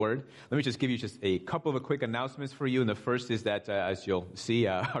Word. Let me just give you just a couple of quick announcements for you. And the first is that, as you'll see,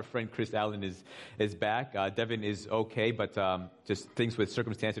 our friend Chris Allen is back. Devin is okay, but just things with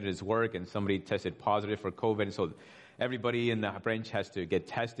circumstances in his work, and somebody tested positive for COVID. And so everybody in the branch has to get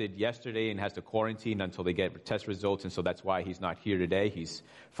tested yesterday and has to quarantine until they get test results. And so that's why he's not here today. He's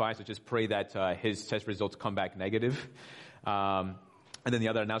fine. So just pray that his test results come back negative. And then the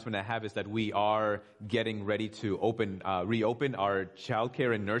other announcement I have is that we are getting ready to reopen our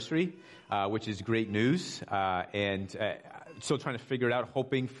childcare and nursery, which is great news. And still trying to figure it out,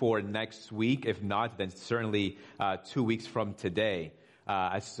 hoping for next week. If not, then certainly 2 weeks from today.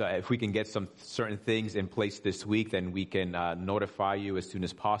 If we can get some certain things in place this week, then we can notify you as soon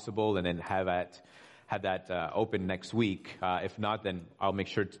as possible, and then have that open next week. If not, then I'll make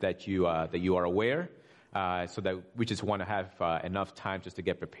sure that you are aware. So that we just want to have enough time just to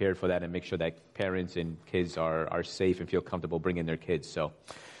get prepared for that and make sure that parents and kids are safe and feel comfortable bringing their kids. So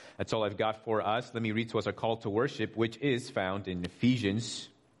that's all I've got for us. Let me read to us our call to worship, which is found in Ephesians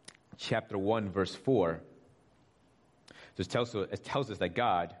chapter 1, verse 4. So it tells us that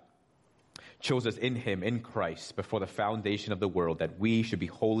God chose us in Him, in Christ, before the foundation of the world, that we should be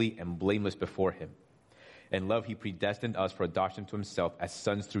holy and blameless before Him. In love, He predestined us for adoption to Himself as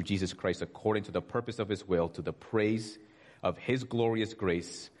sons through Jesus Christ, according to the purpose of His will, to the praise of His glorious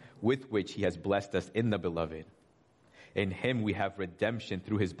grace, with which He has blessed us in the Beloved. In Him we have redemption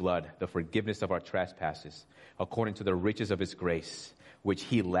through His blood, the forgiveness of our trespasses, according to the riches of His grace, which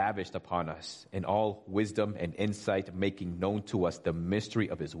He lavished upon us in all wisdom and insight, making known to us the mystery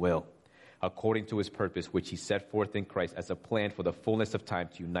of His will, according to His purpose, which He set forth in Christ as a plan for the fullness of time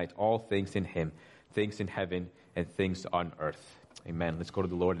to unite all things in Him, things in heaven and things on earth. Amen. Let's go to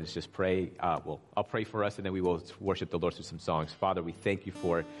the Lord and let's just pray. I'll pray for us, and then we will worship the Lord through some songs. Father, we thank You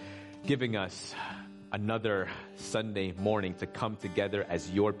for giving us another Sunday morning to come together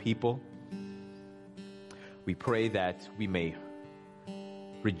as Your people. We pray that we may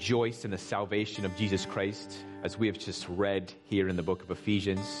rejoice in the salvation of Jesus Christ, as we have just read here in the book of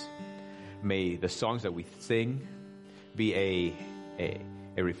Ephesians. May the songs that we sing be a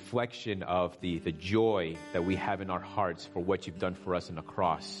reflection of the joy that we have in our hearts for what You've done for us on the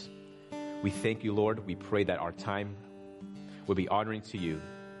cross. We thank You, Lord. We pray that our time will be honoring to You.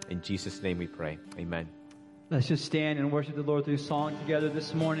 In Jesus' name we pray. Amen. Let's just stand and worship the Lord through song together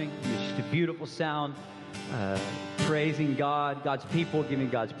this morning. It's just a beautiful sound, praising God, God's people, giving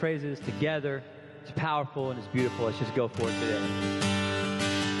God's praises together. It's powerful and it's beautiful. Let's just go for it today.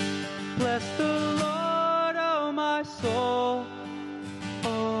 Bless the Lord, oh my soul.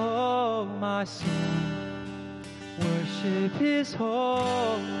 Oh, my soul, worship His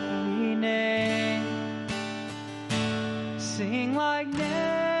holy name. Sing like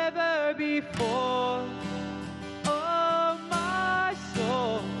never before. Oh, my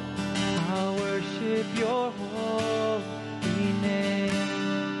soul, I'll worship Your holy name.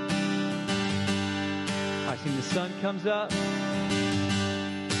 I sing the sun comes up.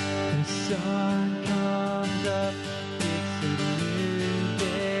 The sun comes up.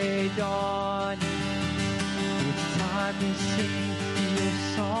 Dawn. It's time to sing Your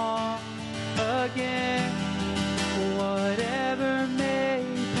song again. Whatever may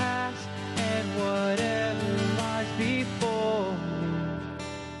pass and whatever lies before me,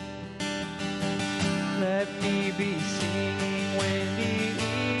 let me be singing when the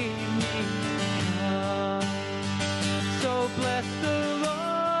evening comes. So bless the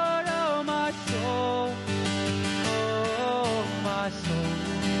Lord, oh my soul, oh my soul.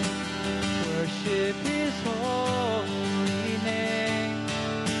 Worship His holy name.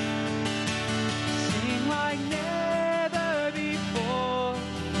 Sing like never before.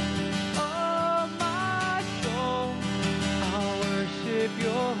 Oh, my soul, I'll worship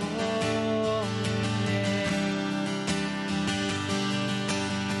Your holy name.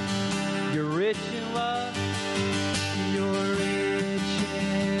 You're rich in love. You're rich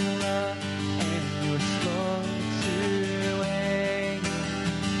in love, and You're slow to anger.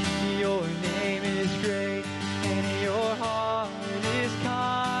 Your name is great, and Your heart is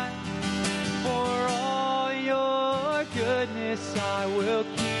kind. For all Your goodness, I will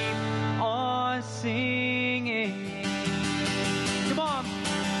keep on singing. Come on.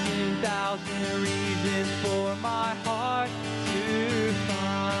 10,000 reasons for my heart to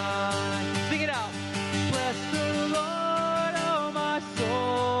find. Sing it out. Bless the Lord, oh my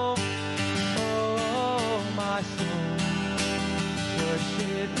soul. Oh, my soul.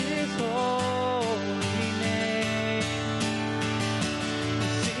 Worship His holy name.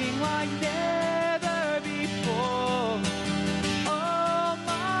 Sing like never before. Oh,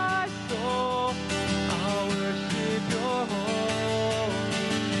 my soul, I'll worship Your holy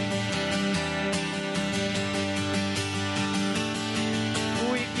name.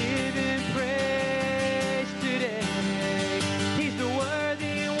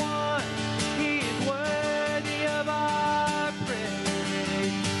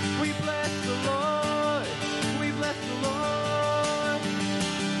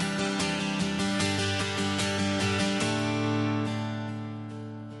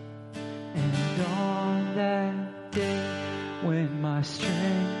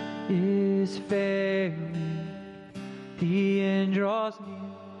 strength is failing, the end draws near,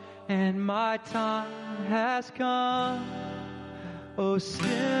 and my time has come. Oh,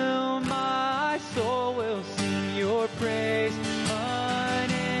 still my soul will sing your praise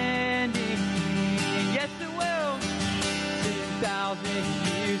unending. Yes, it will. 10,000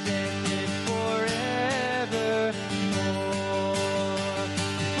 years and then forevermore.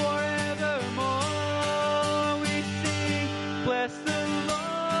 Forevermore we sing, bless the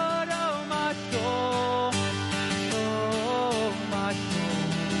Lord, oh my soul. Oh, my soul,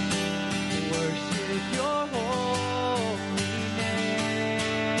 worship your holy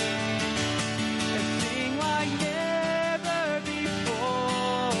name. And sing like never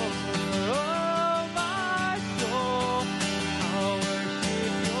before. Oh, my soul, I'll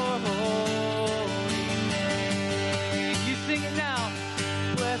worship your holy name. You sing it now.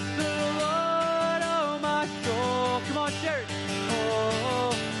 Bless the Lord, oh my soul. Come on, church.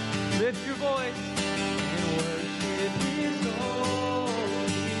 Oh, lift your voice and worship His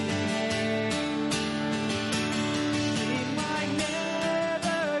holy name. Sing like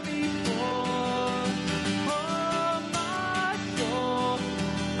never before. Oh, my soul,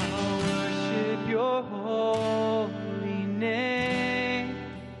 I'll worship your holy name.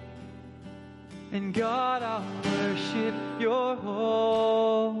 And God, I'll worship your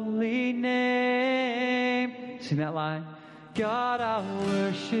holy name. Sing that line. God, I'll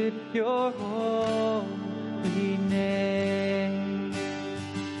worship your holy name.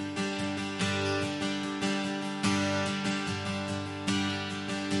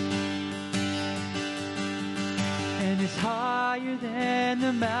 And it's higher than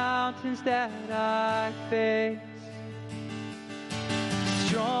the mountains that I face,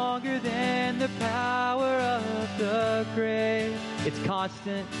 stronger than the power of the grave. It's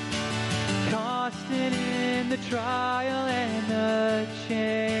constant, constant in the trial and the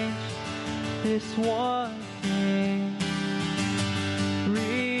change. This one thing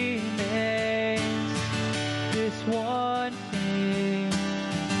remains. This one thing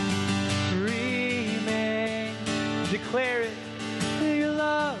remains. Declare it. Your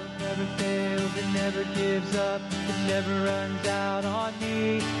love never fails, it never gives up, it never runs out on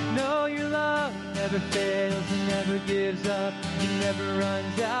me. No, your love never fails, it never gives up, it never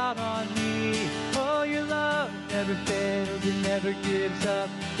runs out on me. Oh, your love never fails, it never gives up,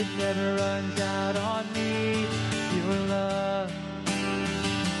 it never runs out on me. Your love.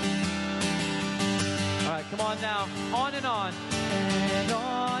 All right, come on now, on and on. And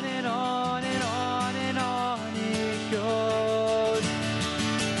on and on and on and on it goes.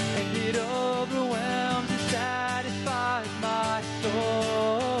 It overwhelms and satisfies my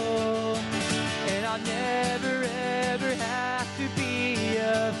soul. And I'll never ever have to be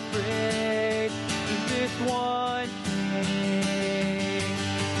afraid. This one thing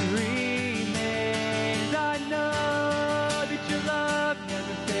remains. I know that your love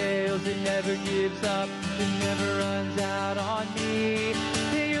never fails, it never gives up, it never runs out on me.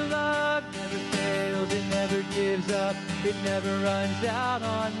 Your love never fails, it never gives up, it never runs out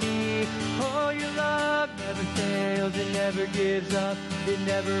on me. Oh, your love never fails, it never gives up, it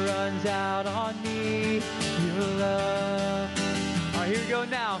never runs out on me. Your love. All right, here we go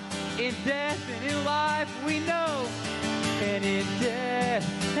now. In death and in life we know, and in death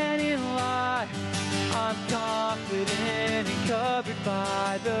and in life I'm confident and covered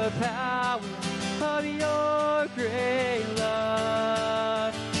by the power of your great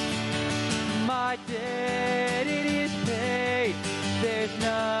love. My debt, it is paid. There's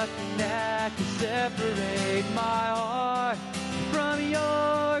nothing that can separate my heart from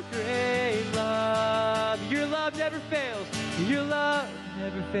your great love. Your love never fails. Your love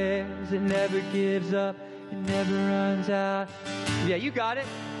never fails. It never gives up. It never runs out. Yeah, you got it.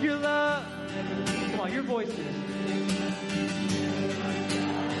 Your love never. Come on, your voices.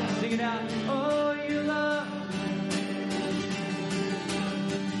 Sing it out. Oh, your love.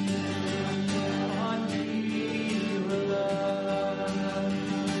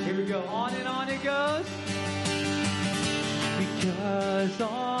 Here we go. On and on it goes. Because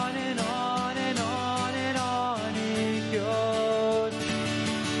on and on and on and on it goes.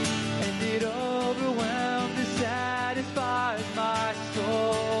 And it overwhelms and satisfies my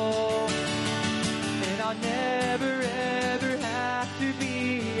soul. And I'll never ever have to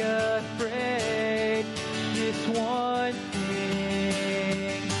be afraid. This one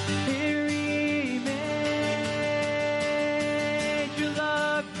thing, it remains. Your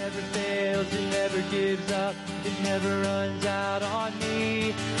love never fails, it never gives up, it never runs out on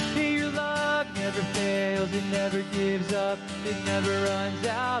me. Your love never fails, it never gives up, it never runs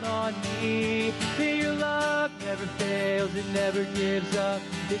out on me. Your love never fails, it never gives up,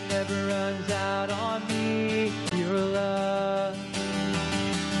 it never runs out on me. Your love.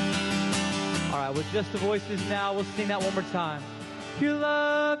 All right, with just the voices now, we'll sing that one more time. Your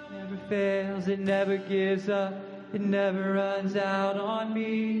love never fails, it never gives up, it never runs out on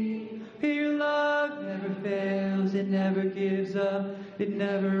me. Your love never fails, it never gives up, it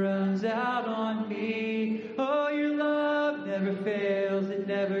never runs out on me. Oh, your love never fails, it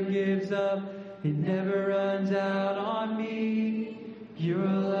never gives up, it never runs out on me. Your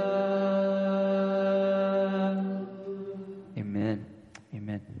love. Amen.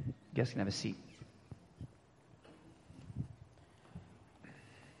 Amen. You guys can have a seat.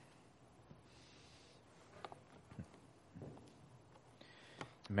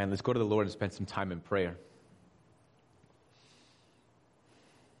 Man, let's go to the Lord and spend some time in prayer.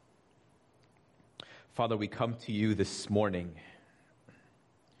 Father, we come to you this morning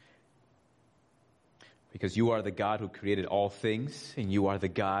because you are the God who created all things, and you are the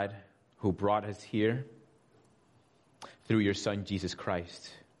God who brought us here through your Son, Jesus Christ.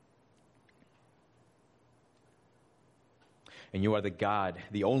 And you are the God,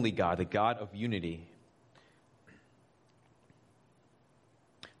 the only God, the God of unity.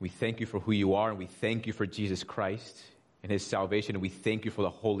 We thank you for who you are, and we thank you for Jesus Christ and his salvation, and we thank you for the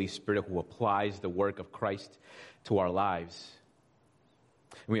Holy Spirit who applies the work of Christ to our lives.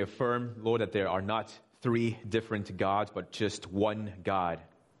 And we affirm, Lord, that there are not three different gods, but just one God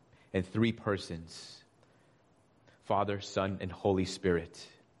and three persons, Father, Son, and Holy Spirit.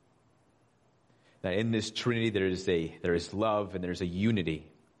 That in this Trinity there is love and there is a unity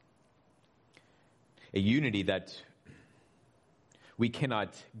that we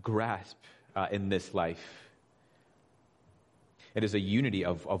cannot grasp in this life. It is a unity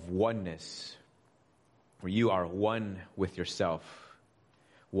of oneness, where you are one with yourself,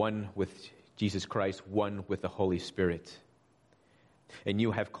 one with Jesus Christ, one with the Holy Spirit. And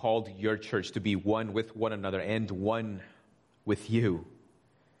you have called your church to be one with one another and one with you.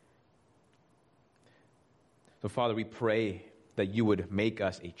 So, Father, we pray that you would make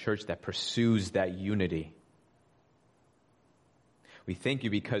us a church that pursues that unity. We thank you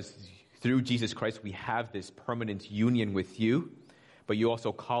because through Jesus Christ we have this permanent union with you, but you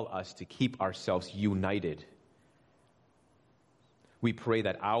also call us to keep ourselves united. We pray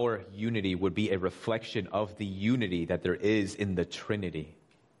that our unity would be a reflection of the unity that there is in the Trinity,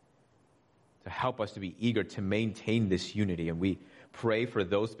 to help us to be eager to maintain this unity. And we pray for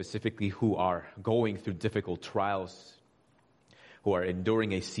those specifically who are going through difficult trials, who are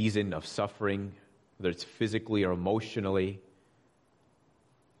enduring a season of suffering, whether it's physically or emotionally.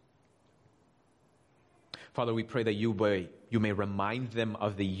 Father, we pray that you may remind them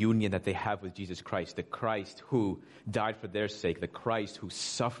of the union that they have with Jesus Christ, the Christ who died for their sake, the Christ who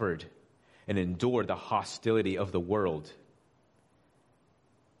suffered and endured the hostility of the world,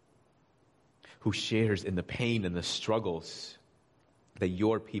 who shares in the pain and the struggles that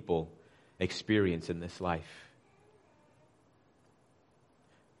your people experience in this life.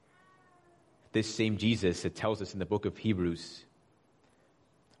 This same Jesus, it tells us in the book of Hebrews,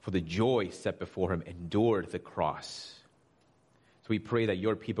 for the joy set before him, endured the cross. So we pray that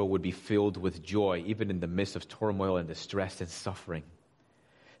your people would be filled with joy, even in the midst of turmoil and distress and suffering.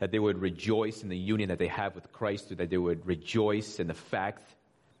 That they would rejoice in the union that they have with Christ, that they would rejoice in the fact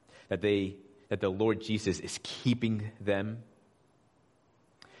that the Lord Jesus is keeping them.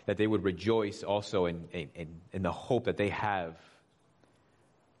 That they would rejoice also in the hope that they have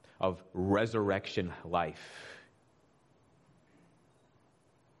of resurrection life.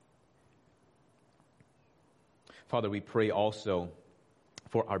 Father, we pray also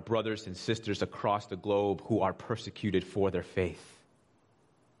for our brothers and sisters across the globe who are persecuted for their faith.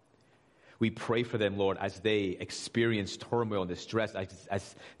 We pray for them, Lord, as they experience turmoil and distress,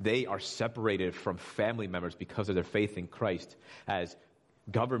 as they are separated from family members because of their faith in Christ, as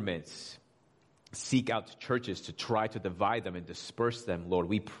governments seek out churches to try to divide them and disperse them, Lord.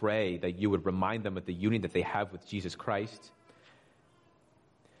 We pray that you would remind them of the union that they have with Jesus Christ,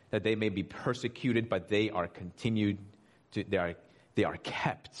 that they may be persecuted, but they are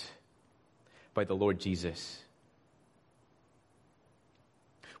kept by the Lord Jesus.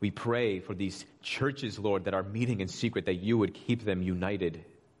 We pray for these churches, Lord, that are meeting in secret, that you would keep them united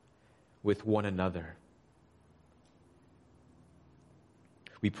with one another.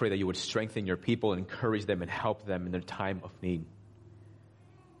 We pray that you would strengthen your people, encourage them, and help them in their time of need.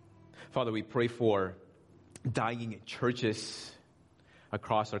 Father, we pray for dying churches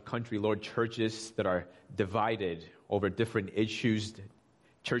across our country, Lord, churches that are divided over different issues,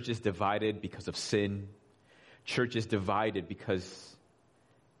 churches divided because of sin, churches divided because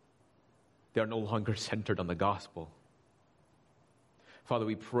They are no longer centered on the gospel. Father,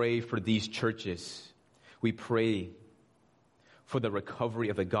 we pray for these churches. We pray for the recovery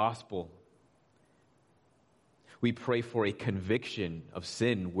of the gospel. We pray for a conviction of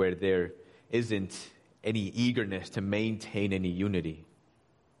sin where there isn't any eagerness to maintain any unity.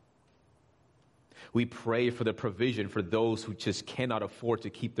 We pray for the provision for those who just cannot afford to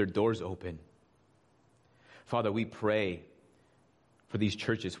keep their doors open. Father, we pray for these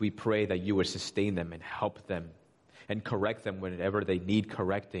churches. We pray that you would sustain them and help them and correct them whenever they need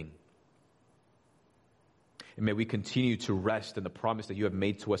correcting. And may we continue to rest in the promise that you have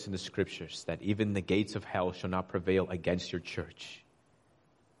made to us in the scriptures, that even the gates of hell shall not prevail against your church.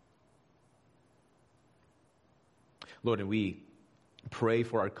 Lord, and we pray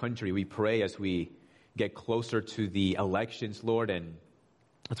for our country. We pray as we get closer to the elections, Lord, and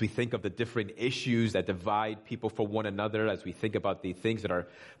as we think of the different issues that divide people from one another, as we think about the things that are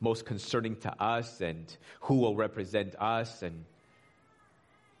most concerning to us and who will represent us. And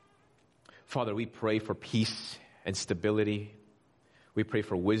Father, we pray for peace and stability. We pray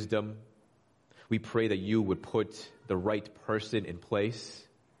for wisdom. We pray that you would put the right person in place.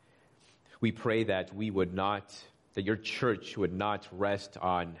 We pray that that your church would not rest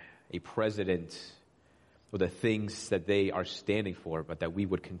on a president or the things that they are standing for, but that we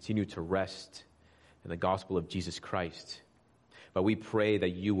would continue to rest in the gospel of Jesus Christ. But we pray that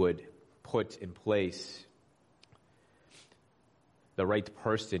you would put in place the right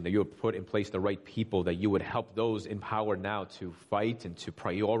person, that you would put in place the right people, that you would help those in power now to fight and to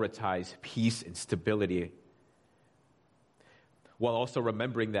prioritize peace and stability, while also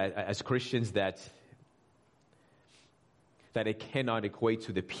remembering that as Christians that it cannot equate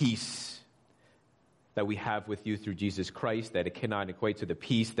to the peace that we have with you through Jesus Christ, that it cannot equate to the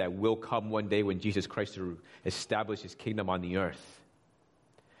peace that will come one day when Jesus Christ will establish his kingdom on the earth.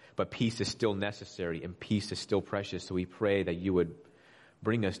 But peace is still necessary and peace is still precious, so we pray that you would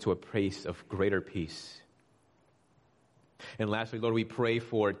bring us to a place of greater peace. And lastly, Lord, we pray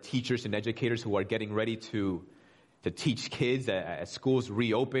for teachers and educators who are getting ready to teach kids as schools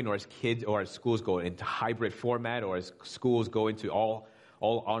reopen, or as schools go into hybrid format, or as schools go into all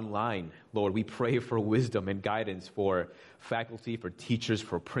online. Lord, we pray for wisdom and guidance for faculty, for teachers,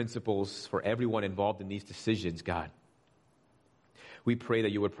 for principals, for everyone involved in these decisions, God. We pray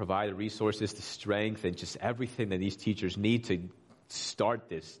that you would provide the resources, the strength, and just everything that these teachers need to start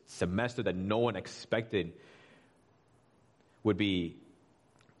this semester that no one expected would be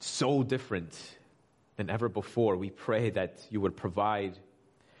so different than ever before. We pray that you would provide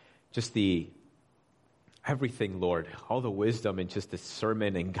just everything, Lord, all the wisdom and just the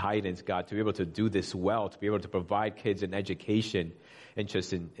sermon and guidance, God, to be able to do this well, to be able to provide kids an education and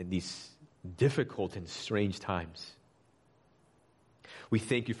just in these difficult and strange times. We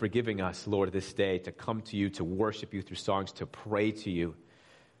thank you for giving us, Lord, this day to come to you, to worship you through songs, to pray to you.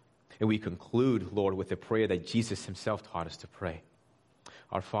 And we conclude, Lord, with a prayer that Jesus himself taught us to pray.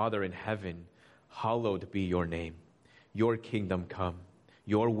 Our Father in heaven, hallowed be your name. Your kingdom come.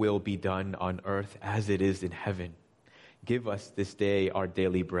 Your will be done on earth as it is in heaven. Give us this day our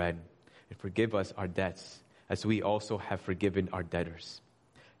daily bread, and forgive us our debts, as we also have forgiven our debtors.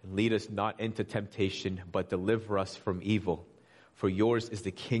 And lead us not into temptation, but deliver us from evil. For yours is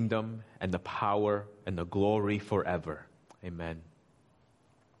the kingdom and the power and the glory forever. Amen.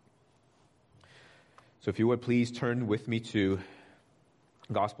 So if you would please turn with me to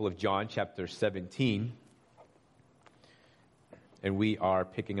Gospel of John, chapter 17. And we are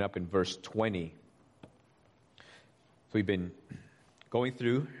picking up in verse 20. So we've been going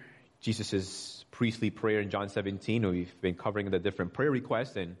through Jesus' priestly prayer in John 17. And we've been covering the different prayer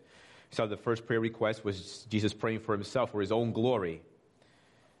requests. And we saw the first prayer request was Jesus praying for himself, for his own glory.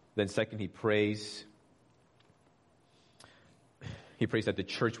 Then second, he prays that the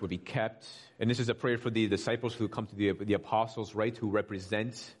church would be kept. And this is a prayer for the disciples who come to the apostles, right, who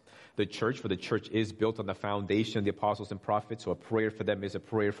represent the church, for the church is built on the foundation of the apostles and prophets, so a prayer for them is a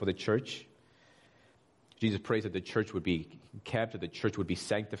prayer for the church. Jesus prays that the church would be kept, that the church would be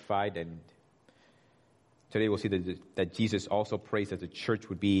sanctified, and today we'll see that Jesus also prays that the church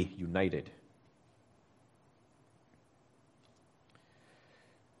would be united.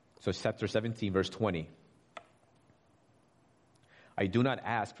 So chapter 17, verse 20. I do not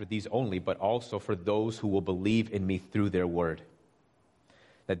ask for these only, but also for those who will believe in me through their word,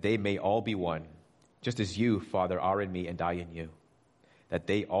 that they may all be one, just as you, Father, are in me and I in you, that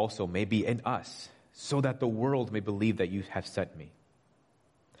they also may be in us, so that the world may believe that you have sent me.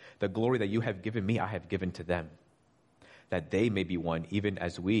 The glory that you have given me, I have given to them, that they may be one, even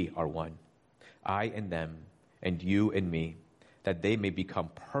as we are one, I and them, and you and me, that they may become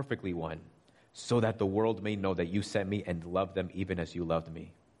perfectly one, so that the world may know that you sent me and loved them even as you loved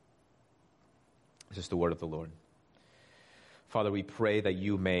me. This is the word of the Lord. Father, we pray that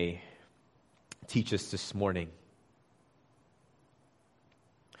you may teach us this morning.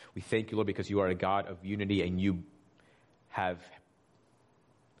 We thank you, Lord, because you are a God of unity and you have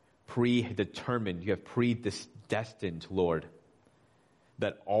predetermined, you have predestined, Lord,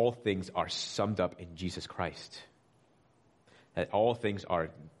 that all things are summed up in Jesus Christ. That all things are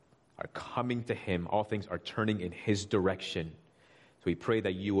coming to him, all things are turning in his direction. So we pray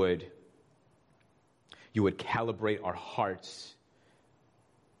that you would calibrate our hearts,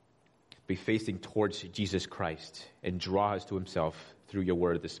 be facing towards Jesus Christ, and draw us to himself through your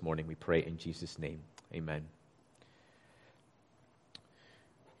word this morning. We pray in Jesus' name. Amen.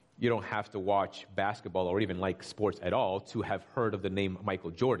 You don't have to watch basketball or even like sports at all to have heard of the name Michael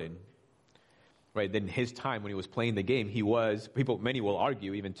Jordan. Right? Then his time when he was playing the game, many will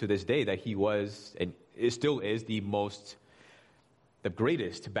argue even to this day that he was, and it still is, the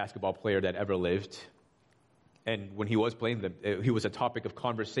greatest basketball player that ever lived. And when he was playing, he was a topic of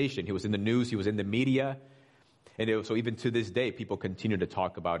conversation. He was in the news, he was in the media. And so even to this day, people continue to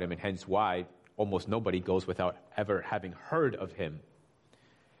talk about him, and hence why almost nobody goes without ever having heard of him.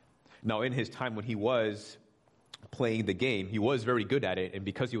 Now, in his time when he was playing the game, he was very good at it, and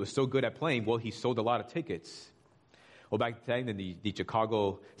because he was so good at playing, well, he sold a lot of tickets. Well, back then in the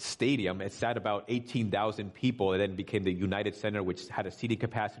Chicago Stadium, it sat about 18,000 people, and then became the United Center, which had a seating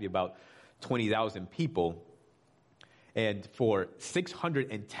capacity of about 20,000 people. And for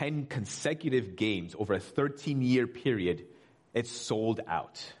 610 consecutive games over a 13-year period, it sold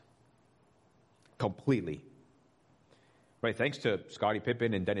out completely. Right, thanks to Scottie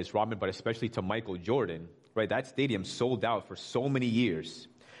Pippen and Dennis Rodman, but especially to Michael Jordan, right, that stadium sold out for so many years.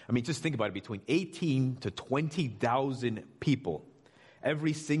 I mean, just think about it, between 18 to 20,000 people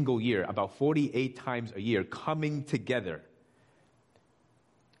every single year, about 48 times a year, coming together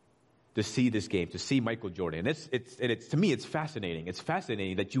to see this game, to see Michael Jordan. And it's to me, it's fascinating. It's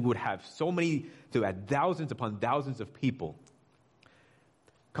fascinating that you would have thousands upon thousands of people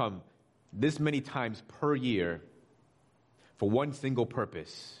come this many times per year for one single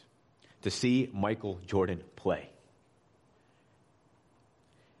purpose, to see Michael Jordan play.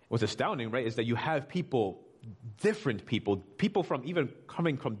 What's astounding, right, is that you have different people from even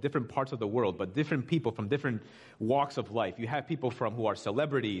coming from different parts of the world, but different people from different walks of life. You have people who are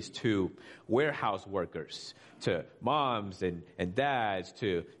celebrities to warehouse workers, to moms and dads,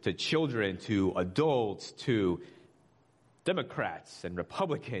 to children, to adults, to Democrats and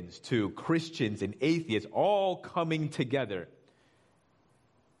Republicans, to Christians and atheists, all coming together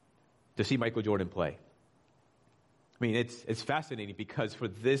to see Michael Jordan play. I mean, it's fascinating because for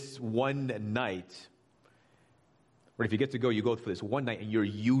this one night, or if you get to go, you go for this one night and you're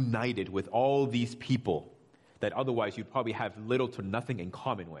united with all these people that otherwise you'd probably have little to nothing in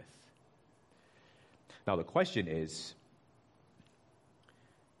common with. Now the question is,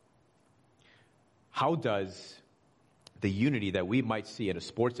 how does the unity that we might see at a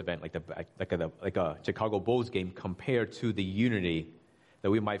sports event like a Chicago Bulls game compare to the unity that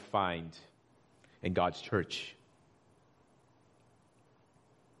we might find in God's church?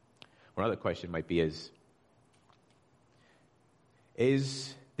 Another question might be is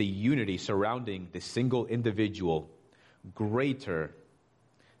the unity surrounding the single individual greater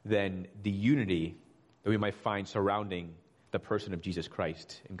than the unity that we might find surrounding the person of Jesus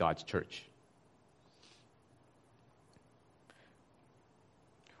Christ in God's church?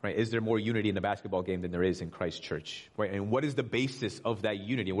 Right? Is there more unity in the basketball game than there is in Christ's church? Right? And what is the basis of that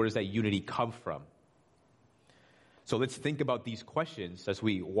unity? Where does that unity come from? So let's think about these questions as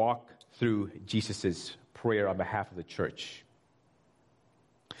we walk through Jesus' prayer on behalf of the church.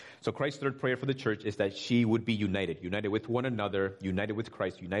 So Christ's third prayer for the church is that she would be united with one another, united with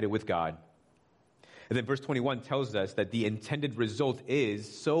Christ, united with God. And then verse 21 tells us that the intended result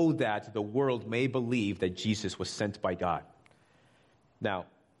is so that the world may believe that Jesus was sent by God. Now,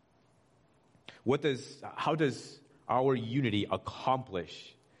 how does our unity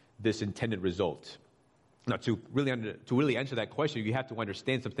accomplish this intended result? Now, to really answer that question, you have to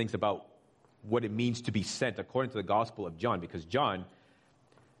understand some things about what it means to be sent according to the Gospel of John, because John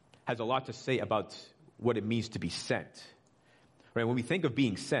has a lot to say about what it means to be sent. Right? When we think of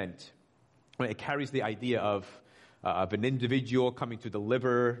being sent, right, it carries the idea of an individual coming to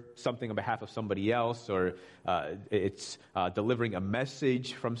deliver something on behalf of somebody else, or it's delivering a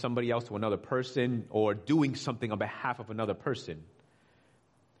message from somebody else to another person, or doing something on behalf of another person.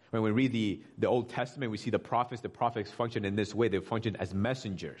 When we read the Old Testament, we see the prophets function in this way. They function as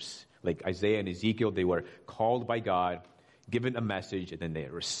messengers. Like Isaiah and Ezekiel, they were called by God, given a message, and then they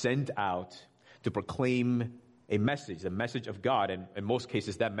were sent out to proclaim a message, the message of God. And in most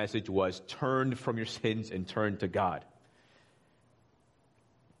cases, that message was turn from your sins and turn to God.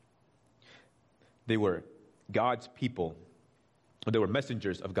 They were God's people. They were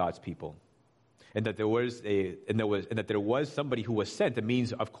messengers of God's people. And that there was somebody who was sent. It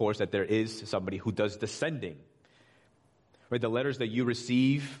means, of course, that there is somebody who does the sending. Right? The letters that you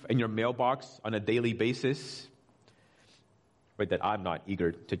receive in your mailbox on a daily basis, right, that I'm not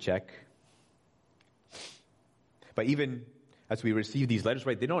eager to check. But even as we receive these letters,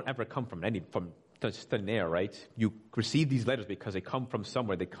 right, they don't ever come from just thin air, right? You receive these letters because they come from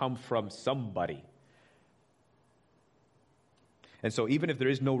somewhere. They come from somebody. And so even if there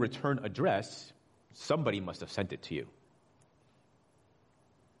is no return address, somebody must have sent it to you.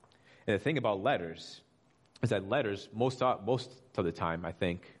 And the thing about letters is that letters, most of the time, I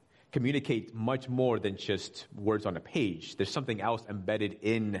think, communicate much more than just words on a page. There's something else embedded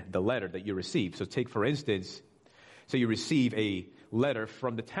in the letter that you receive. So take, for instance, so you receive a letter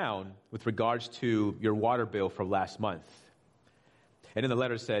from the town with regards to your water bill for last month. And then the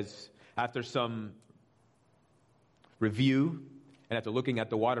letter says, after some review, and after looking at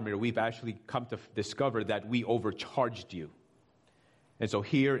the water meter, we've actually come to discover that we overcharged you. And so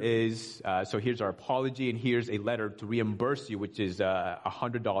here's our apology, and here's a letter to reimburse you, which is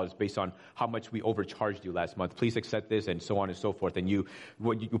 $100 based on how much we overcharged you last month. Please accept this, and so on and so forth. And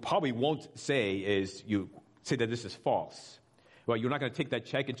what you probably won't say is you say that this is false. Well, you're not going to take that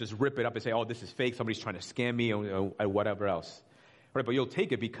check and just rip it up and say, oh, this is fake, somebody's trying to scam me, or whatever else. Right? But you'll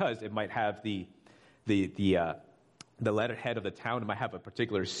take it because it might have the letterhead of the town. It might have a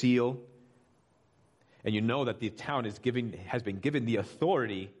particular seal. And you know that the town has been given the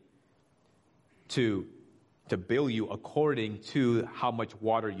authority to bill you according to how much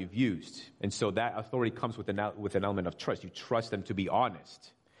water you've used. And so that authority comes with an element of trust. You trust them to be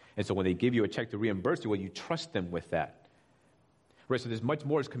honest. And so when they give you a check to reimburse you, well, you trust them with that. Right? So there's much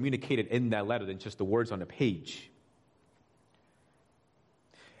more is communicated in that letter than just the words on a page.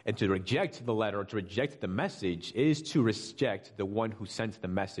 And to reject the letter or to reject the message is to reject the one who sent the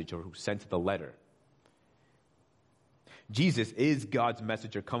message or who sent the letter. Jesus is God's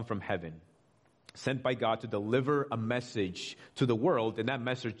messenger come from heaven, sent by God to deliver a message to the world, and that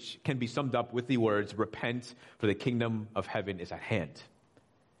message can be summed up with the words, repent, for the kingdom of heaven is at hand.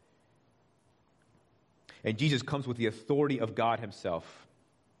 And Jesus comes with the authority of God himself.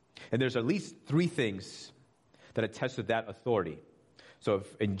 And there's at least three things that attest to that authority. So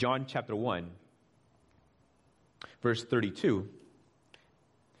in John chapter 1, verse 32,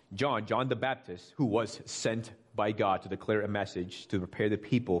 John the Baptist, who was sent by God to declare a message to prepare the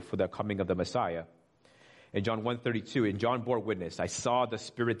people for the coming of the Messiah. In John 1:32, and John bore witness, I saw the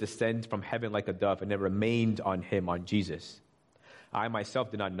Spirit descend from heaven like a dove, and it remained on him, on Jesus. I myself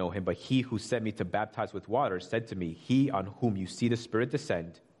did not know him, but he who sent me to baptize with water said to me, he on whom you see the Spirit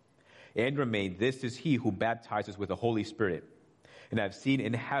descend and remain, this is he who baptizes with the Holy Spirit. And I have seen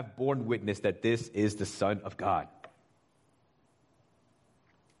and have borne witness that this is the Son of God.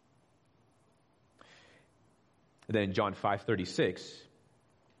 And then in John 5:36,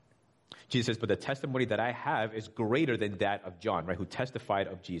 Jesus says, but the testimony that I have is greater than that of John, right, who testified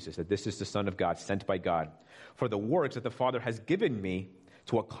of Jesus, that this is the Son of God, sent by God. For the works that the Father has given me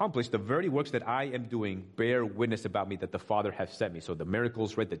to accomplish, the very works that I am doing, bear witness about me that the Father has sent me. So the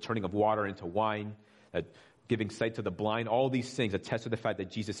miracles, right, the turning of water into wine, giving sight to the blind, all these things attest to the fact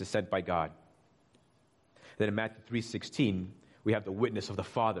that Jesus is sent by God. Then in Matthew 3:16, we have the witness of the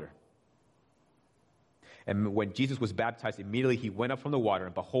Father. And when Jesus was baptized, immediately he went up from the water,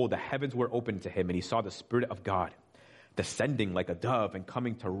 and behold, the heavens were opened to him, and he saw the Spirit of God descending like a dove and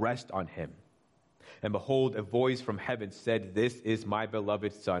coming to rest on him. And behold, a voice from heaven said, this is my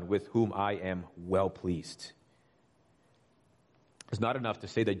beloved Son, with whom I am well pleased. It's not enough to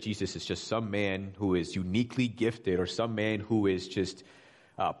say that Jesus is just some man who is uniquely gifted or some man who is just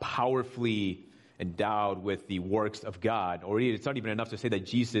powerfully endowed with the works of God. Or it's not even enough to say that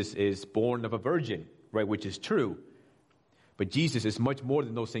Jesus is born of a virgin, right, which is true. But Jesus is much more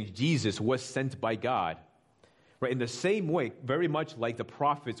than those things. Jesus was sent by God. Right, in the same way, very much like the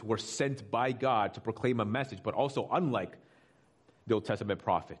prophets were sent by God to proclaim a message, but also unlike the Old Testament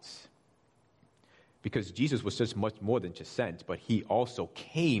prophets. Because Jesus was just much more than just sent, but he also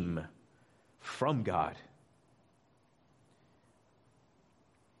came from God.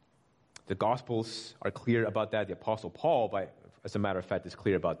 The Gospels are clear about that. The Apostle Paul, as a matter of fact, is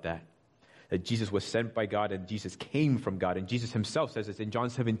clear about that. That Jesus was sent by God and Jesus came from God. And Jesus himself says this in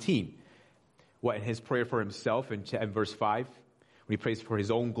John 17. In his prayer for himself in verse 5, when he prays for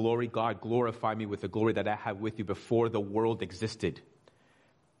his own glory, God, glorify me with the glory that I had with you before the world existed.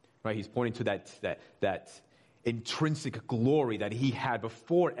 Right? He's pointing to that intrinsic glory that he had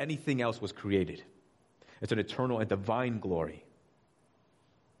before anything else was created. It's an eternal and divine glory.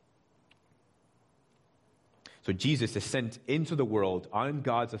 So Jesus is sent into the world on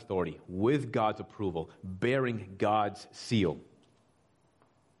God's authority, with God's approval, bearing God's seal.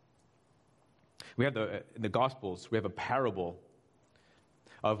 We have in the Gospels, we have a parable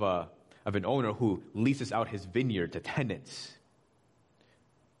of an owner who leases out his vineyard to tenants.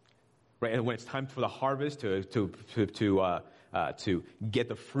 Right, and when it's time for the harvest to get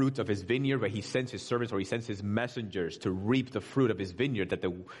the fruit of his vineyard, right, he sends his servants or he sends his messengers to reap the fruit of his vineyard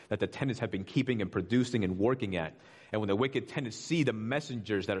that the tenants have been keeping and producing and working at. And when the wicked tenants see the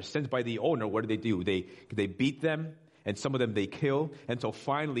messengers that are sent by the owner, what do? They beat them, and some of them they kill. And so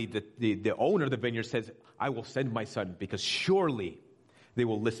finally the owner of the vineyard says, I will send my son, because surely they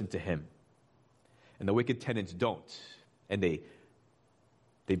will listen to him. And the wicked tenants don't. And they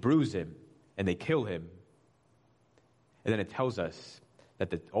bruise him, and they kill him. And then it tells us that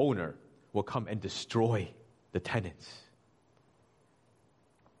the owner will come and destroy the tenants.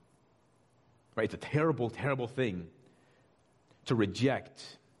 Right? It's a terrible, terrible thing to reject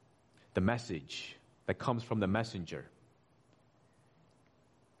the message that comes from the messenger.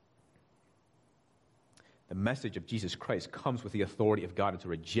 The message of Jesus Christ comes with the authority of God, and to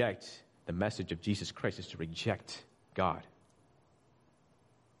reject the message of Jesus Christ is to reject God.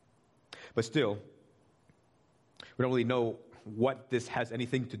 But still, we don't really know what this has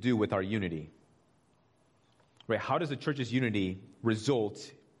anything to do with our unity. Right? How does the church's unity result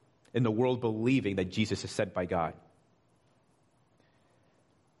in the world believing that Jesus is sent by God?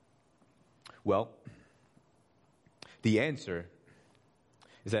 Well, the answer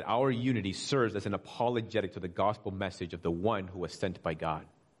is that our unity serves as an apologetic to the gospel message of the one who was sent by God.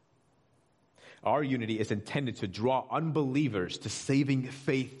 Our unity is intended to draw unbelievers to saving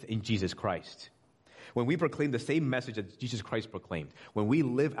faith in Jesus Christ. When we proclaim the same message that Jesus Christ proclaimed, when we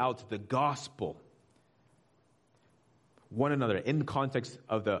live out the gospel, one another in context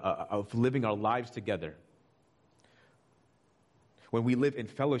of living our lives together, when we live in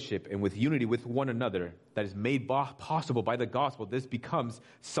fellowship and with unity with one another that is made possible by the gospel, this becomes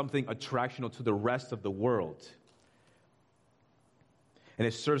something attractional to the rest of the world. And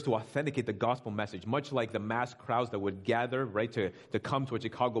it serves to authenticate the gospel message, much like the mass crowds that would gather, right, to come to a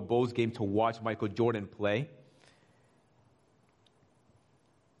Chicago Bulls game to watch Michael Jordan play.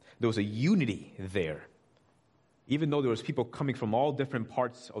 There was a unity there, even though there was people coming from all different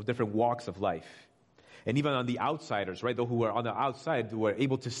parts of different walks of life. And even on the outsiders, right, those who were on the outside were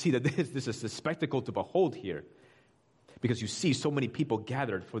able to see that this is a spectacle to behold here, because you see so many people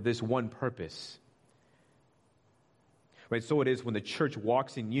gathered for this one purpose. Right, so it is when the church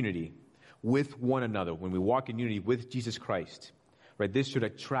walks in unity with one another, when we walk in unity with Jesus Christ, right, this should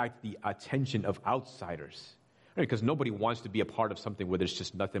attract the attention of outsiders, right, because nobody wants to be a part of something where there's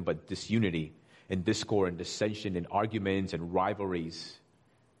just nothing but disunity and discord and dissension and arguments and rivalries.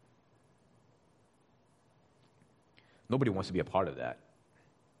 Nobody wants to be a part of that.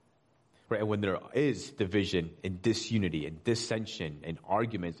 Right, and when there is division and disunity and dissension and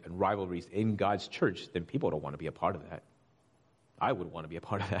arguments and rivalries in God's church, then people don't want to be a part of that. I would want to be a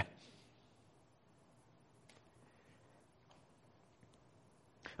part of that.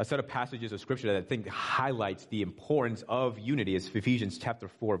 A set of passages of Scripture that I think highlights the importance of unity is Ephesians chapter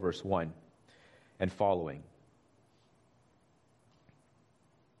 4, verse 1 and following.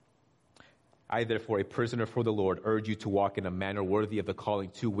 I, therefore, a prisoner for the Lord, urge you to walk in a manner worthy of the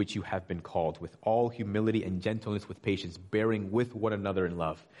calling to which you have been called, with all humility and gentleness, with patience, bearing with one another in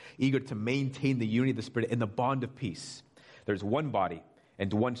love, eager to maintain the unity of the Spirit in the bond of peace. There's one body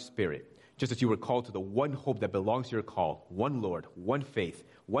and one Spirit, just as you were called to the one hope that belongs to your call, one Lord, one faith,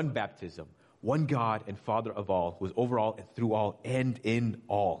 one baptism, one God and Father of all, who is over all and through all and in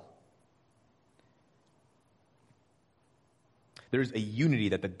all. There's a unity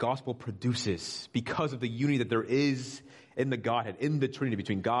that the gospel produces because of the unity that there is in the Godhead, in the Trinity,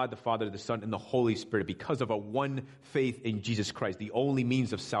 between God, the Father, the Son, and the Holy Spirit, because of a one faith in Jesus Christ, the only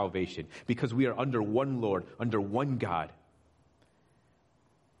means of salvation, because we are under one Lord, under one God.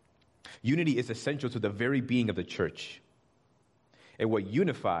 Unity is essential to the very being of the church. And what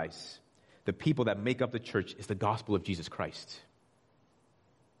unifies the people that make up the church is the gospel of Jesus Christ.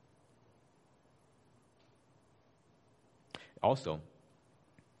 Also,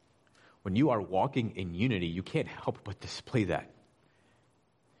 when you are walking in unity, you can't help but display that.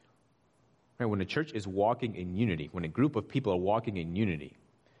 Right? When a church is walking in unity, when a group of people are walking in unity,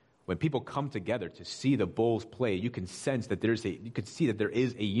 when people come together to see the Bulls play, you can sense that you can see that there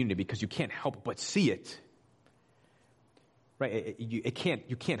is a unity because you can't help but see it. right? You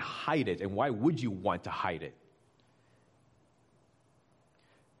can't hide it. And why would you want to hide it?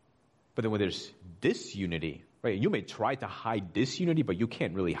 But then when there's disunity, right? You may try to hide disunity, but you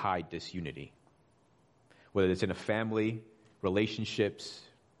can't really hide disunity. Whether it's in a family, relationships,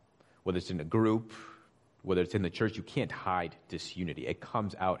 whether it's in a group, whether it's in the church, you can't hide disunity. It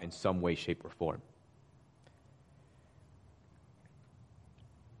comes out in some way, shape, or form.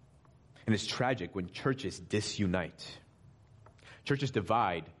 And it's tragic when churches disunite. Churches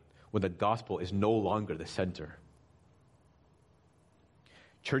divide when the gospel is no longer the center.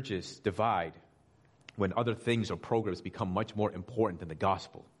 Churches divide when other things or programs become much more important than the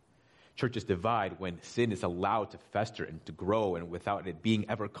gospel. Churches divide when sin is allowed to fester and to grow and without it being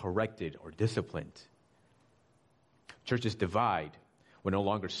ever corrected or disciplined. Churches divide when no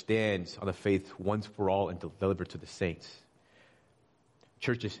longer stands on the faith once for all and delivered to the saints.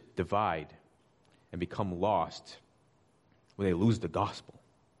 Churches divide and become lost when they lose the gospel.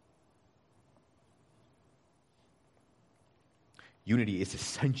 Unity is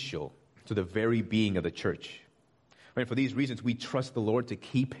essential to the very being of the church. Right? For these reasons, we trust the Lord to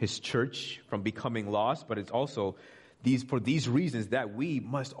keep his church from becoming lost, but it's also for these reasons that we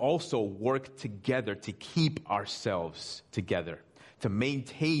must also work together to keep ourselves together, to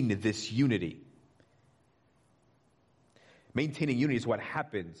maintain this unity. Maintaining unity is what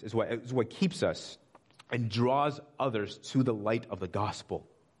happens, is what keeps us and draws others to the light of the gospel.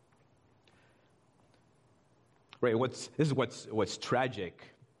 Right? This is what's tragic,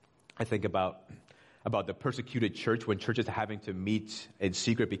 I think, about the persecuted church, when churches are having to meet in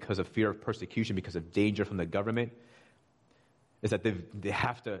secret because of fear of persecution, because of danger from the government, is that they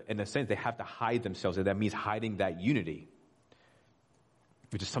have to, in a sense, they have to hide themselves, and that means hiding that unity,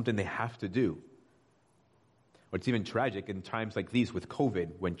 which is something they have to do. Or it's even tragic in times like these with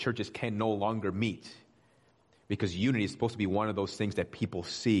COVID, when churches can no longer meet, because unity is supposed to be one of those things that people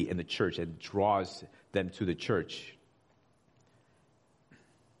see in the church and draws them to the church.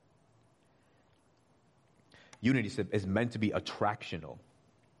 Unity is meant to be attractional.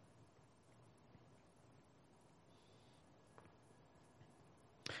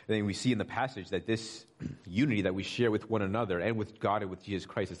 And then we see in the passage that this unity that we share with one another and with God and with Jesus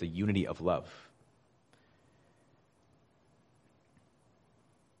Christ is the unity of love.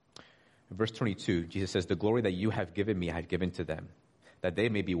 In verse 22, Jesus says, "The glory that you have given me, I have given to them, that they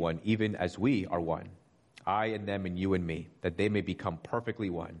may be one, even as we are one. I and them and you and me, that they may become perfectly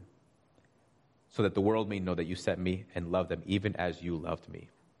one, so that the world may know that you sent me and loved them, even as you loved me."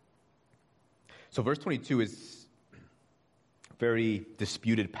 So verse 22 is a very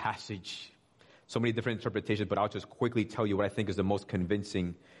disputed passage. So many different interpretations, but I'll just quickly tell you what I think is the most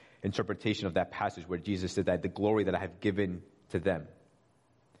convincing interpretation of that passage, where Jesus said that the glory that I have given to them,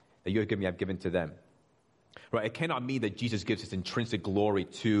 that you have given me, I've given to them. Right? It cannot mean that Jesus gives his intrinsic glory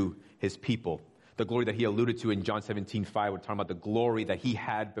to his people. The glory that he alluded to in John 17:5, we're talking about the glory that he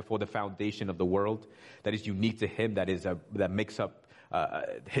had before the foundation of the world, that is unique to him, that makes up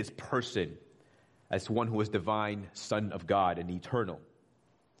his person as one who is divine, Son of God, and eternal.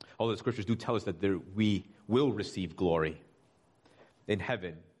 All the scriptures do tell us that we will receive glory in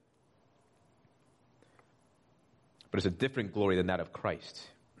heaven. But it's a different glory than that of Christ.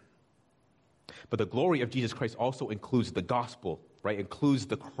 But the glory of Jesus Christ also includes the gospel, right? Includes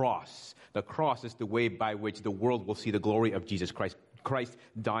the cross. The cross is the way by which the world will see the glory of Jesus Christ. Christ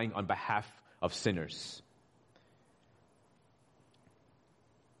dying on behalf of sinners.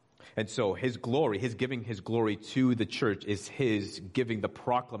 And so his glory, his giving his glory to the church, is his giving the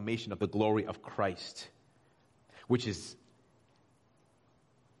proclamation of the glory of Christ, which is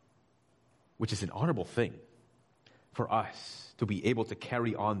an honorable thing for us to be able to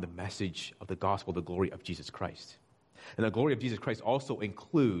carry on the message of the gospel, the glory of Jesus Christ. And the glory of Jesus Christ also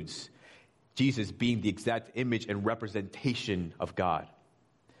includes Jesus being the exact image and representation of God,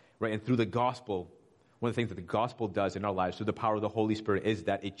 right? And through the gospel, one of the things that the gospel does in our lives through the power of the Holy Spirit is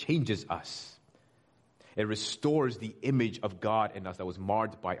that it changes us. It restores the image of God in us that was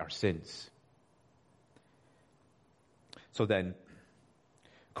marred by our sins. So then,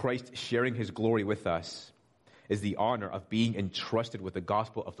 Christ sharing his glory with us is the honor of being entrusted with the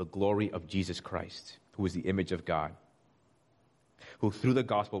gospel of the glory of Jesus Christ, who is the image of God, who through the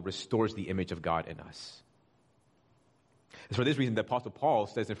gospel restores the image of God in us. It's for this reason that Apostle Paul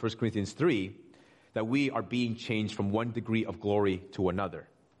says in 1 Corinthians 3 that we are being changed from one degree of glory to another.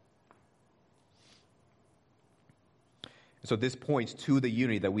 So this points to the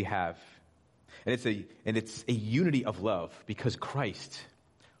unity that we have. And it's a unity of love, because Christ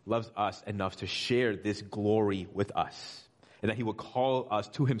loves us enough to share this glory with us, and that he will call us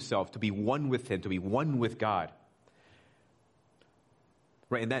to himself to be one with him, to be one with God.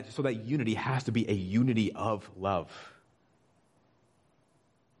 Right? And so that unity has to be a unity of love.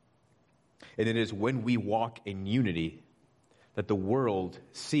 And it is when we walk in unity that the world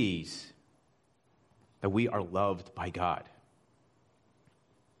sees that we are loved by God.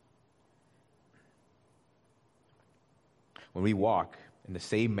 When we walk in the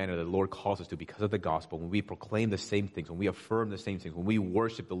same manner that the Lord calls us to because of the gospel, when we proclaim the same things, when we affirm the same things, when we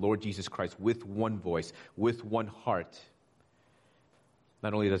worship the Lord Jesus Christ with one voice, with one heart,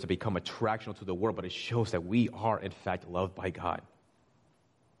 not only does it become attractional to the world, but it shows that we are in fact loved by God.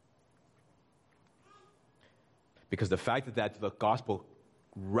 Because the fact that the gospel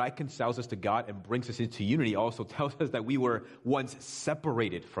reconciles us to God and brings us into unity also tells us that we were once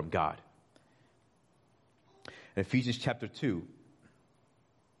separated from God. In Ephesians chapter 2,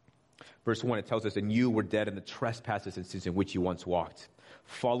 verse 1, it tells us, "And you were dead in the trespasses and sins in which you once walked,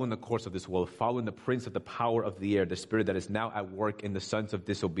 following the course of this world, following the prince of the power of the air, the spirit that is now at work in the sons of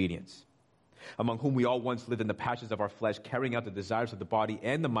disobedience, among whom we all once lived in the passions of our flesh, carrying out the desires of the body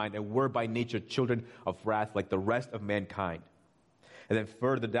and the mind, and were by nature children of wrath like the rest of mankind." And then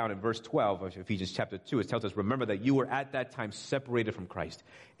further down in verse 12 of Ephesians chapter 2, it tells us, "Remember that you were at that time separated from Christ,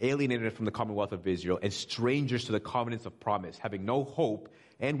 alienated from the commonwealth of Israel, and strangers to the covenants of promise, having no hope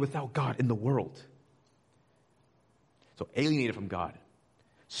and without God in the world." So alienated from God,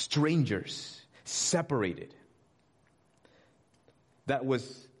 strangers, separated. That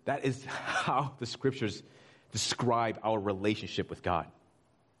is how the scriptures describe our relationship with God.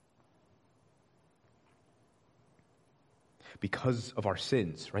 Because of our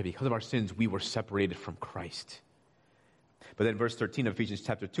sins, right? Because of our sins, we were separated from Christ. But then verse 13 of Ephesians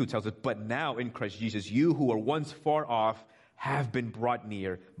chapter 2 tells us, "But now in Christ Jesus, you who were once far off have been brought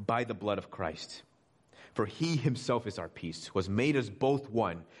near by the blood of Christ. For he himself is our peace, who has made us both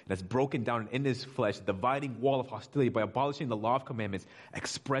one, and has broken down in his flesh the dividing wall of hostility by abolishing the law of commandments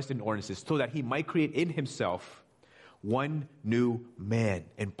expressed in ordinances, so that he might create in himself one new man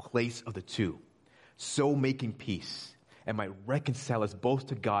in place of the two, so making peace, and might reconcile us both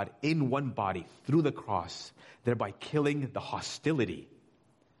to God in one body through the cross, thereby killing the hostility."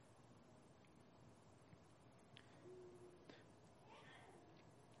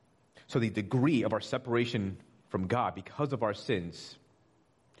 So the degree of our separation from God because of our sins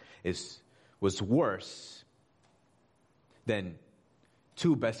was worse than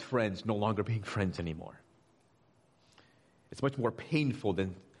two best friends no longer being friends anymore. It's much more painful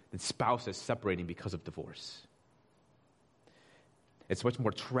than spouses separating because of divorce. It's much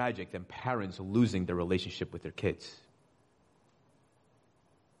more tragic than parents losing their relationship with their kids.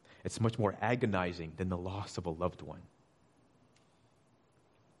 It's much more agonizing than the loss of a loved one.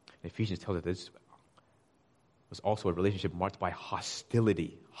 Ephesians tells us this was also a relationship marked by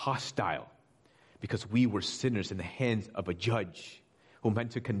hostility, hostile, because we were sinners in the hands of a judge who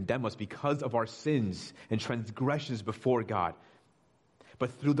meant to condemn us because of our sins and transgressions before God. But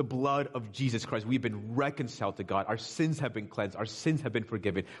through the blood of Jesus Christ, we've been reconciled to God. Our sins have been cleansed. Our sins have been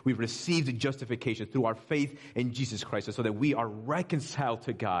forgiven. We've received justification through our faith in Jesus Christ, so that we are reconciled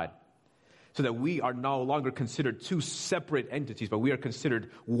to God, so that we are no longer considered two separate entities, but we are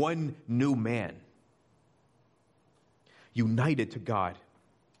considered one new man, united to God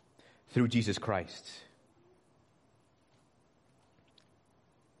through Jesus Christ.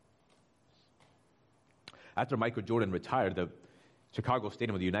 After Michael Jordan retired, the Chicago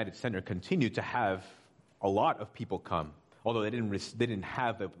Stadium of the United Center continued to have a lot of people come, although they didn't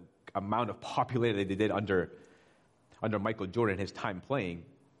have the amount of popularity they did under Michael Jordan his time playing,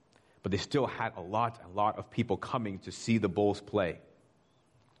 but they still had a lot of people coming to see the Bulls play.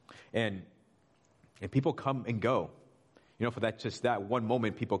 And people come and go. You know, for that one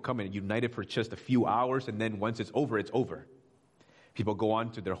moment, people come and united for just a few hours, and then once it's over, it's over. People go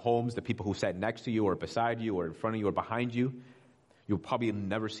on to their homes. The people who sat next to you or beside you or in front of you or behind you, you'll probably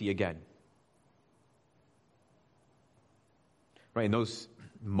never see again. Right? And those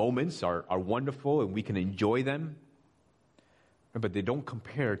moments are wonderful and we can enjoy them, but they don't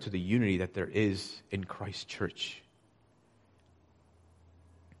compare to the unity that there is in Christ's church.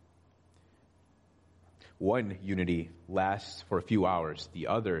 One unity lasts for a few hours. The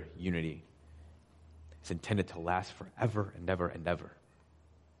other unity is intended to last forever and ever and ever.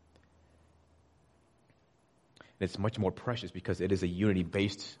 And it's much more precious because it is a unity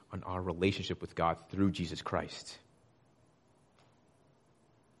based on our relationship with God through Jesus Christ.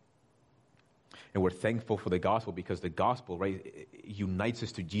 And we're thankful for the gospel because the gospel, right, it unites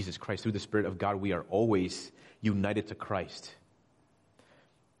us to Jesus Christ. Through the Spirit of God, we are always united to Christ.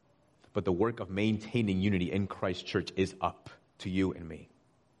 But the work of maintaining unity in Christ's church is up to you and me.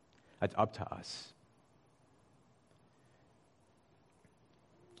 That's up to us.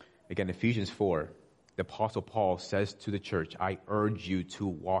 Again, Ephesians 4, the Apostle Paul says to the church, I urge you to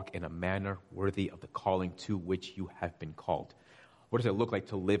walk in a manner worthy of the calling to which you have been called. What does it look like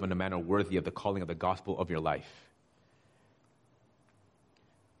to live in a manner worthy of the calling of the gospel of your life?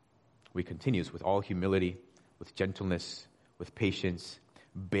 We continues with all humility, with gentleness, with patience,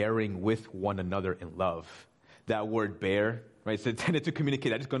 bearing with one another in love. That word bear, right, it's intended to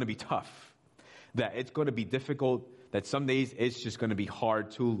communicate that it's going to be tough, that it's going to be difficult, that some days it's just going to be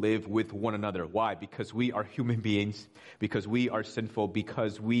hard to live with one another. Why? Because we are human beings, because we are sinful,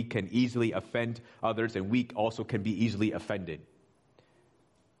 because we can easily offend others, and we also can be easily offended.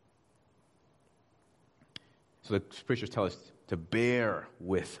 So the scriptures tell us to bear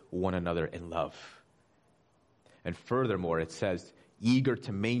with one another in love. And furthermore, it says, eager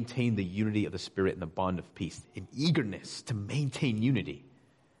to maintain the unity of the Spirit and the bond of peace. An eagerness to maintain unity.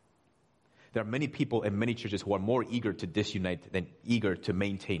 There are many people in many churches who are more eager to disunite than eager to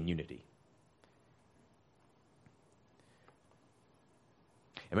maintain unity.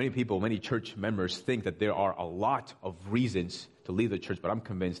 And many people, many church members think that there are a lot of reasons to leave the church, but I'm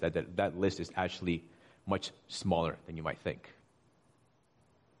convinced that that list is actually much smaller than you might think.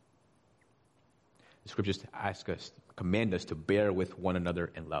 The scriptures ask us, command us to bear with one another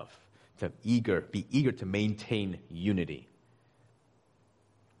in love, to be eager to maintain unity.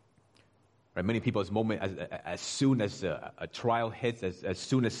 Right? Many people, as soon as a trial hits, as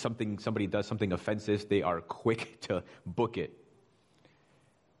soon as somebody does something offensive, they are quick to book it.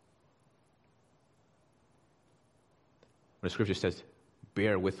 When the scripture says,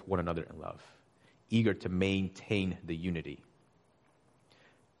 bear with one another in love, eager to maintain the unity.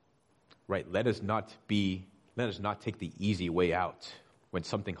 Right? Let us not take the easy way out when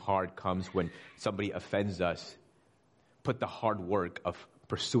something hard comes, when somebody offends us. Put the hard work of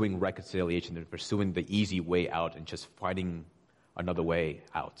pursuing reconciliation and pursuing the easy way out and just finding another way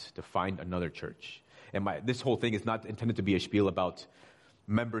out, to find another church. And this whole thing is not intended to be a spiel about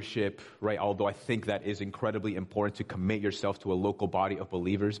membership, right? Although I think that is incredibly important to commit yourself to a local body of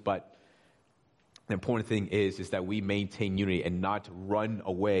believers. But the important thing is that we maintain unity and not run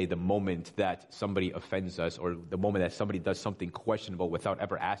away the moment that somebody offends us, or the moment that somebody does something questionable without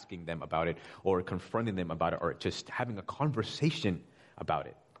ever asking them about it, or confronting them about it, or just having a conversation about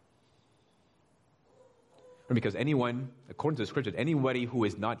it. Because anyone, according to the scripture, anybody who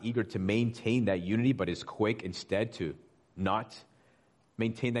is not eager to maintain that unity but is quick instead to not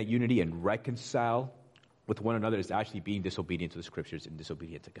maintain that unity and reconcile with one another is actually being disobedient to the scriptures and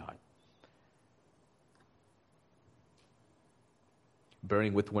disobedient to God.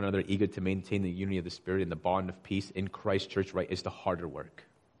 Bearing with one another, eager to maintain the unity of the Spirit and the bond of peace in Christ Church, right, is the harder work.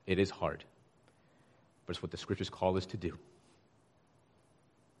 It is hard. But it's what the scriptures call us to do.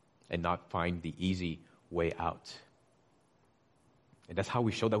 And not find the easy way out. And that's how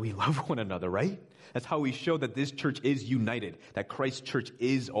we show that we love one another, right? That's how we show that this church is united, that Christ Church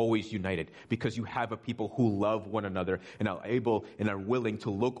is always united, because you have a people who love one another and are able and are willing to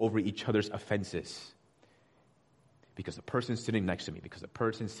look over each other's offenses. Because the person sitting next to me, because the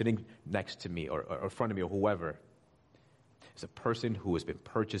person sitting next to me or in front of me or whoever is a person who has been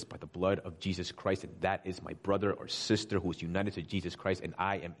purchased by the blood of Jesus Christ, and that is my brother or sister who is united to Jesus Christ, and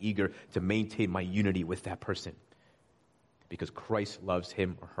I am eager to maintain my unity with that person because Christ loves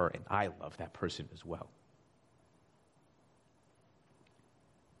him or her, and I love that person as well.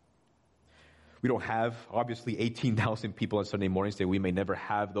 We don't have, obviously, 18,000 people on Sunday mornings. We may never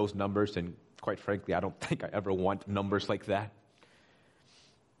have those numbers, and quite frankly, I don't think I ever want numbers like that.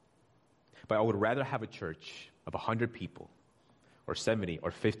 But I would rather have a church of 100 people, or 70,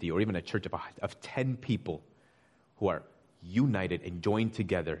 or 50, or even a church of 10 people who are united and joined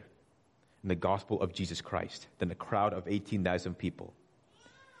together in the gospel of Jesus Christ than a crowd of 18,000 people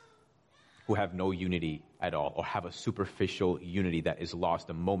who have no unity at all, or have a superficial unity that is lost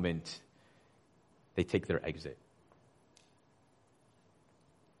the moment they take their exit.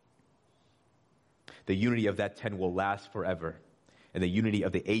 The unity of that 10 will last forever, and the unity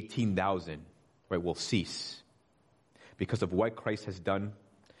of the 18,000, right, will cease because of what Christ has done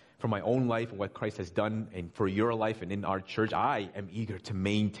for my own life and what Christ has done and for your life and in our church. I am eager to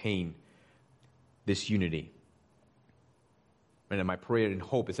maintain this unity. And my prayer and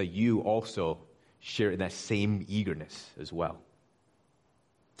hope is that you also share in that same eagerness as well.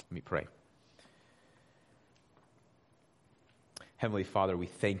 Let me pray. Heavenly Father, we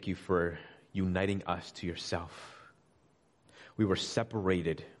thank you for uniting us to yourself. We were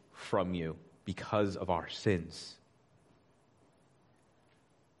separated from you because of our sins.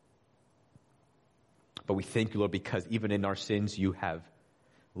 But we thank you, Lord, because even in our sins, you have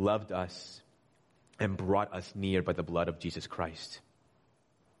loved us and brought us near by the blood of Jesus Christ.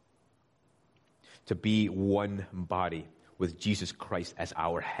 to be one body with Jesus Christ as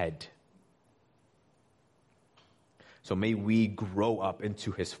our head. So may we grow up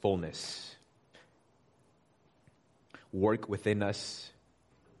into his fullness, work within us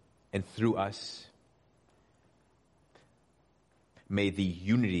and through us. May the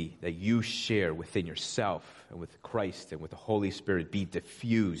unity that you share within yourself and with Christ and with the Holy Spirit be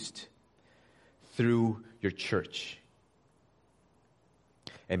diffused through your church.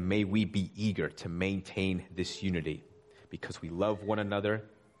 And may we be eager to maintain this unity because we love one another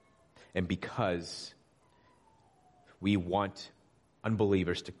and because we want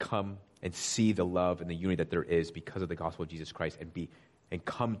unbelievers to come and see the love and the unity that there is because of the gospel of Jesus Christ and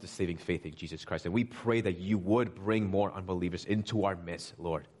come to saving faith in Jesus Christ. And we pray that you would bring more unbelievers into our midst,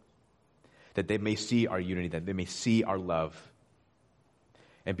 Lord, that they may see our unity, that they may see our love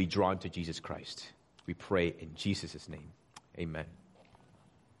and be drawn to Jesus Christ. We pray in Jesus' name. Amen.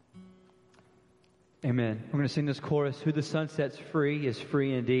 Amen. We're going to sing this chorus, who the Son sets free is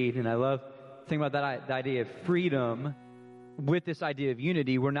free indeed. And I love thinking about that the idea of freedom. With this idea of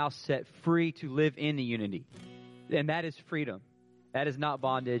unity, we're now set free to live in the unity. And that is freedom. That is not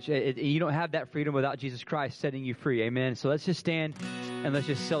bondage. You don't have that freedom without Jesus Christ setting you free. Amen. So let's just stand and let's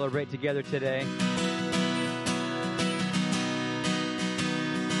just celebrate together today.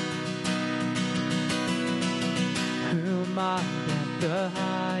 Who am I that the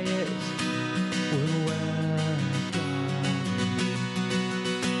highest will welcome me?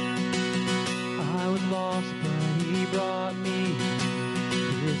 I was lost, but he brought me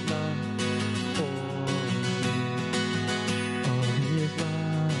his love for me. Oh, his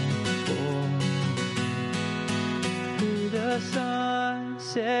love for me. Who the Son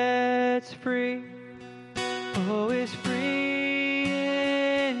sets free, oh, is free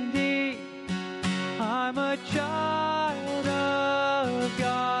indeed. I'm a child of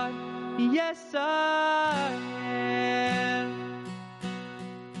God. Yes, I am.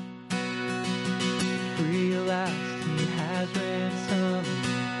 Free at last, he has ransomed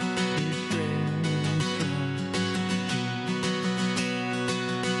his friends from me.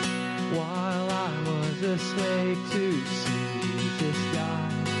 While I was a slave to sin, Jesus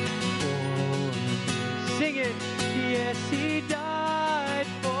died for me. Sing it. Yes, he died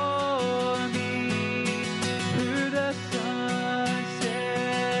for me. Who the Son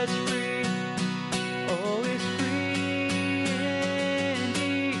sets free, oh, is free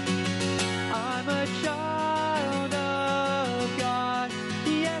indeed. I'm a child of God.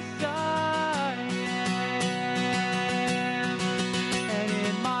 Yes, I am. And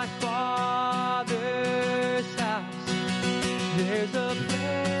in my Father's house, there's a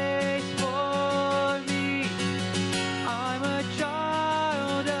place for me. I'm a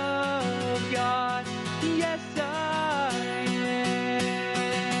child of God. Yes, I am.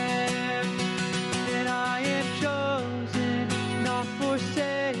 And I am chosen, not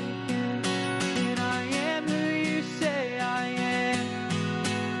forsaken. And I am who you say I am.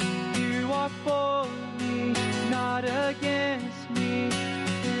 You are for me, not against me.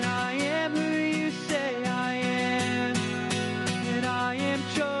 And I am who you say I am. And I am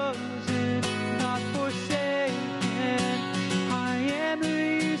chosen, not forsaken. I am who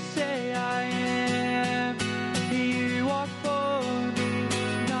you say I am. You are for me,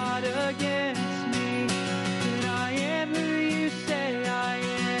 not against me. And I am who you say I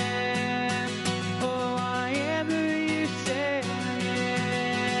am. Oh, I am who you say I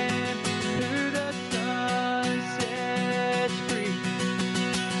am. Who the Son sets free,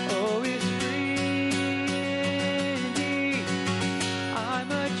 oh, is free indeed.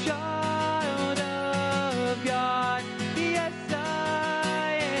 I'm a child of God. Yes,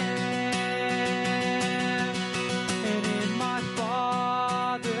 I am. And in my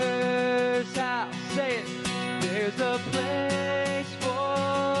Father's house, say it, there's a place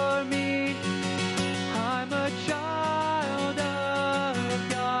for me. I'm a child of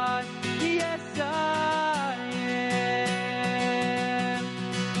God. Yes, I am.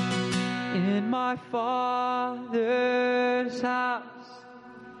 In my Father's house,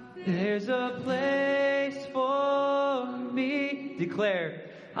 there's a place for me. Declare,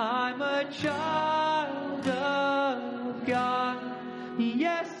 I'm a child of God.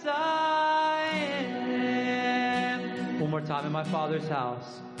 Yes, I am. One more time, in my Father's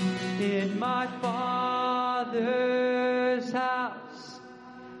house. In my Father's house,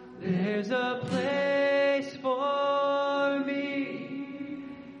 there's a place for me.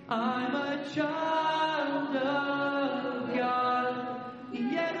 I'm a child of God.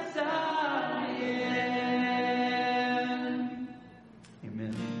 Yes, I am.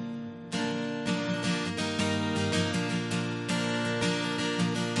 Amen.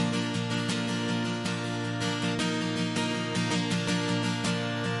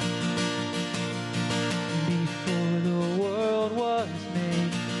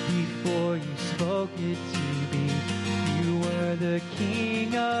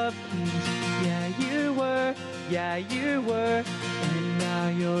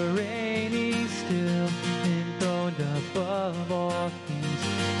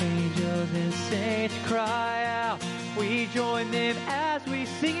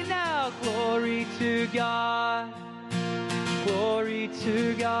 to God. Glory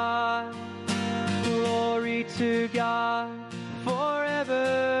to God. Glory to God.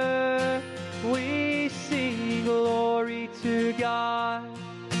 Forever we sing glory to God.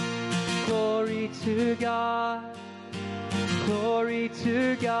 Glory to God. Glory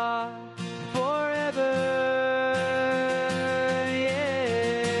to God. Forever.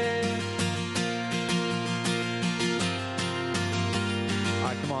 Yeah. All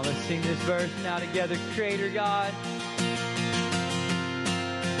right, come on, let's sing this verse now together. Creator God.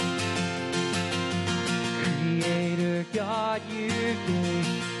 Creator God, you gave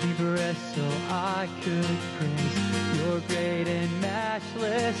me breath so I could praise your great and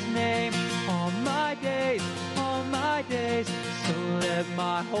matchless name all my days, all my days. So let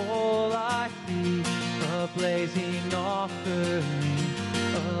my whole life be a blazing offering,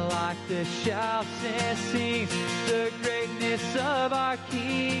 a life that shouts and sings the greatness of our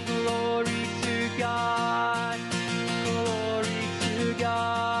King. Glory to God, glory to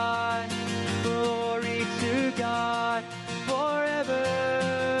God, glory to God, forever.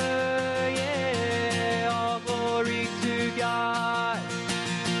 Yeah, all glory to God,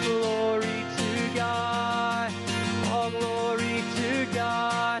 glory to God, all glory to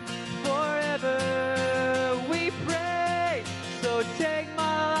God, forever. We pray, so take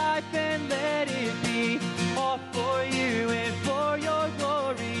my life and let it be all for you and for your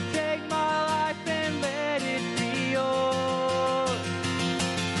glory. Take my life and let it be yours.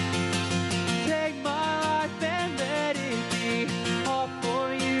 Take my life and let it be all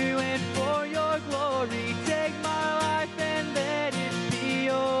for you and for your glory. Take my life and let it be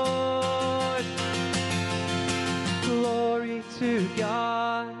yours. Glory to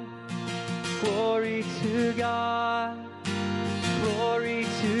God. Glory to God. Glory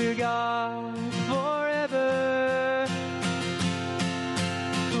to God. Forever.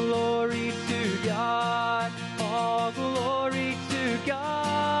 Glory to God. All glory to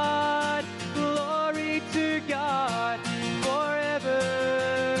God. Glory to God. Forever.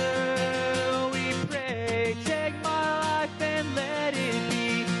 We pray. Take my life and let it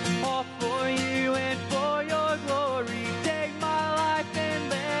be all for you and for your glory. Take my life and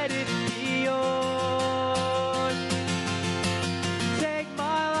let it be yours. Take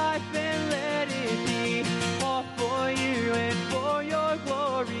my life and let it be all for you and for your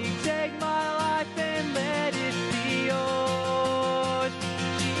glory. Take my life and let it be yours,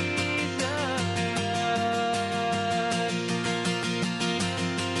 Jesus.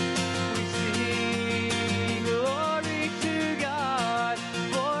 We sing glory to God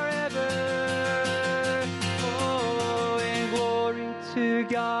forever. Oh, and glory to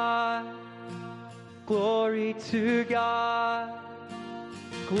God. Glory to God.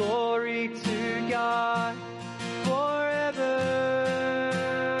 Glory to God forever.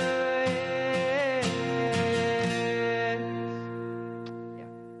 Yeah.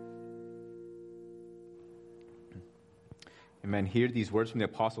 Amen. Hear these words from the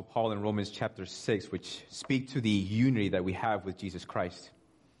Apostle Paul in Romans chapter 6, which speak to the unity that we have with Jesus Christ.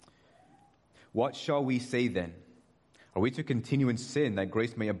 What shall we say then? Are we to continue in sin that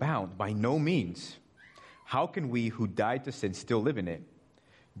grace may abound? By no means. How can we who died to sin still live in it?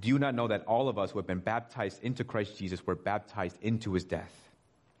 Do you not know that all of us who have been baptized into Christ Jesus were baptized into his death?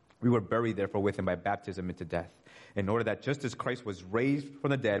 We were buried, therefore, with him by baptism into death, in order that just as Christ was raised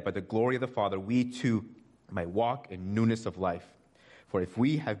from the dead by the glory of the Father, we too might walk in newness of life. For if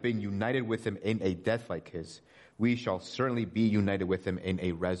we have been united with him in a death like his, we shall certainly be united with him in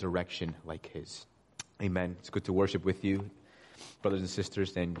a resurrection like his. Amen. It's good to worship with you, brothers and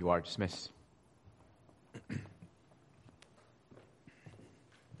sisters, and you are dismissed.